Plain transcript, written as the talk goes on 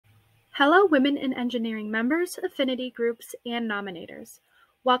Hello women in engineering members, affinity groups, and nominators.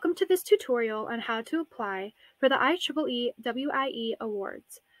 Welcome to this tutorial on how to apply for the IEEE WIE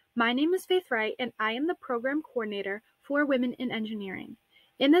Awards. My name is Faith Wright and I am the Program Coordinator for Women in Engineering.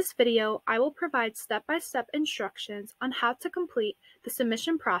 In this video, I will provide step-by-step instructions on how to complete the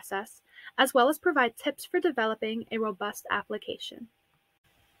submission process, as well as provide tips for developing a robust application.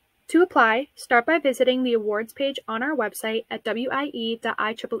 To apply, start by visiting the awards page on our website at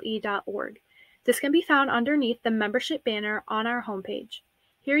wie.ieee.org. This can be found underneath the membership banner on our homepage.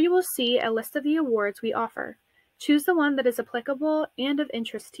 Here you will see a list of the awards we offer. Choose the one that is applicable and of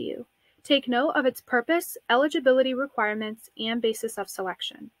interest to you. Take note of its purpose, eligibility requirements, and basis of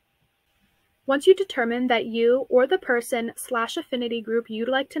selection. Once you determine that you or the person/affinity group you'd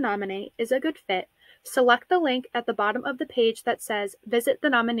like to nominate is a good fit, select the link at the bottom of the page that says Visit the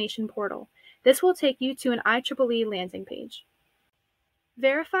Nomination Portal. This will take you to an IEEE landing page.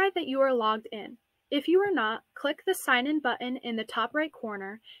 Verify that you are logged in. If you are not, click the Sign In button in the top right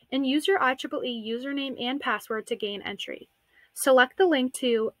corner and use your IEEE username and password to gain entry. Select the link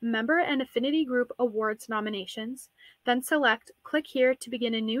to Member and Affinity Group Awards Nominations, then select Click here to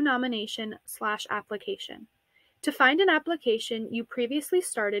begin a new nomination/application. To find an application you previously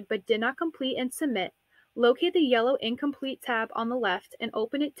started but did not complete and submit, locate the yellow Incomplete tab on the left and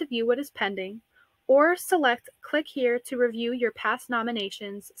open it to view what is pending, or select Click here to review your past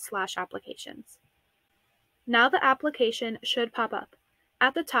nominations/applications. Now the application should pop up.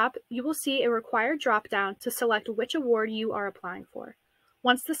 At the top, you will see a required drop-down to select which award you are applying for.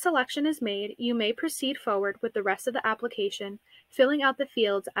 Once the selection is made, you may proceed forward with the rest of the application, filling out the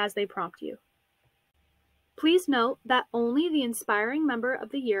fields as they prompt you. Please note that only the Inspiring Member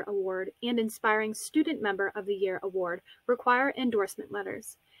of the Year Award and Inspiring Student Member of the Year Award require endorsement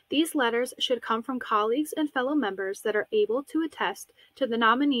letters. These letters should come from colleagues and fellow members that are able to attest to the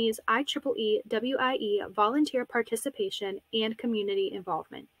nominee's IEEE WIE volunteer participation and community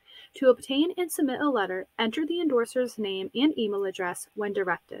involvement. To obtain and submit a letter, enter the endorser's name and email address when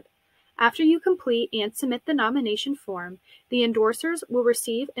directed. After you complete and submit the nomination form, the endorsers will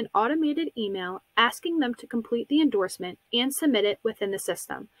receive an automated email asking them to complete the endorsement and submit it within the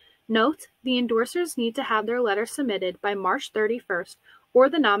system. Note, the endorsers need to have their letter submitted by March 31st or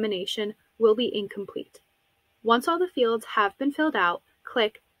the nomination will be incomplete. Once all the fields have been filled out,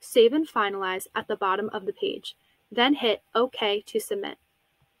 click Save and Finalize at the bottom of the page, then hit OK to submit.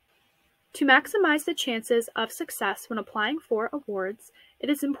 To maximize the chances of success when applying for awards, it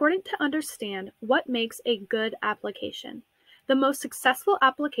is important to understand what makes a good application. The most successful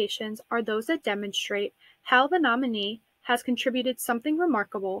applications are those that demonstrate how the nominee has contributed something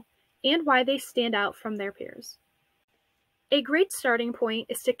remarkable and why they stand out from their peers. A great starting point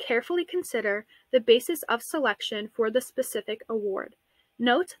is to carefully consider the basis of selection for the specific award.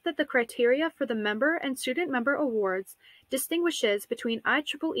 Note that the criteria for the member and student member awards distinguishes between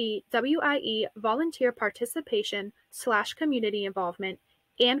IEEE WIE volunteer participation/community involvement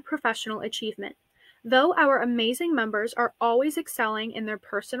and professional achievement. Though our amazing members are always excelling in their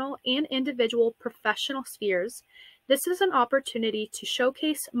personal and individual professional spheres, this is an opportunity to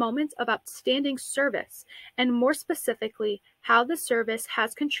showcase moments of outstanding service and, more specifically, how the service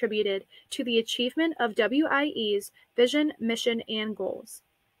has contributed to the achievement of WIE's vision, mission, and goals.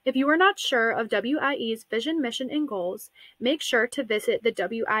 If you are not sure of WIE's vision, mission, and goals, make sure to visit the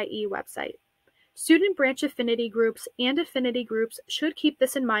WIE website. Student branch affinity groups and affinity groups should keep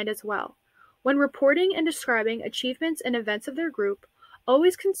this in mind as well. When reporting and describing achievements and events of their group,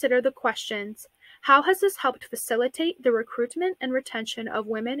 always consider the questions: how has this helped facilitate the recruitment and retention of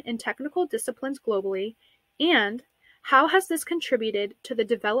women in technical disciplines globally? And how has this contributed to the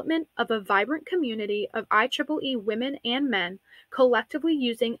development of a vibrant community of IEEE women and men collectively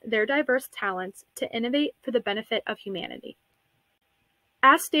using their diverse talents to innovate for the benefit of humanity?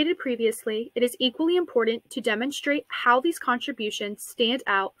 As stated previously, it is equally important to demonstrate how these contributions stand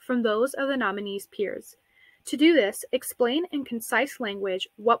out from those of the nominee's peers. To do this, explain in concise language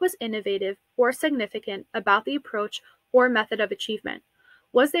what was innovative or significant about the approach or method of achievement.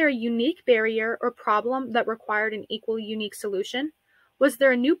 Was there a unique barrier or problem that required an equally unique solution? Was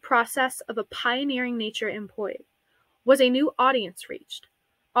there a new process of a pioneering nature employed? Was a new audience reached?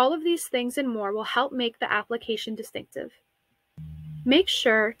 All of these things and more will help make the application distinctive. Make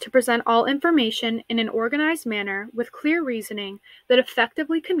sure to present all information in an organized manner with clear reasoning that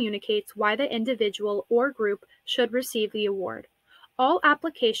effectively communicates why the individual or group should receive the award. All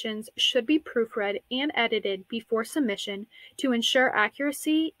applications should be proofread and edited before submission to ensure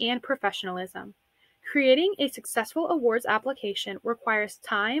accuracy and professionalism. Creating a successful awards application requires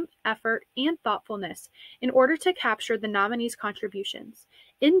time, effort, and thoughtfulness in order to capture the nominee's contributions.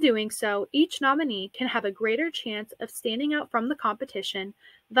 In doing so, each nominee can have a greater chance of standing out from the competition,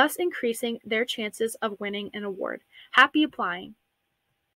 thus increasing their chances of winning an award. Happy applying!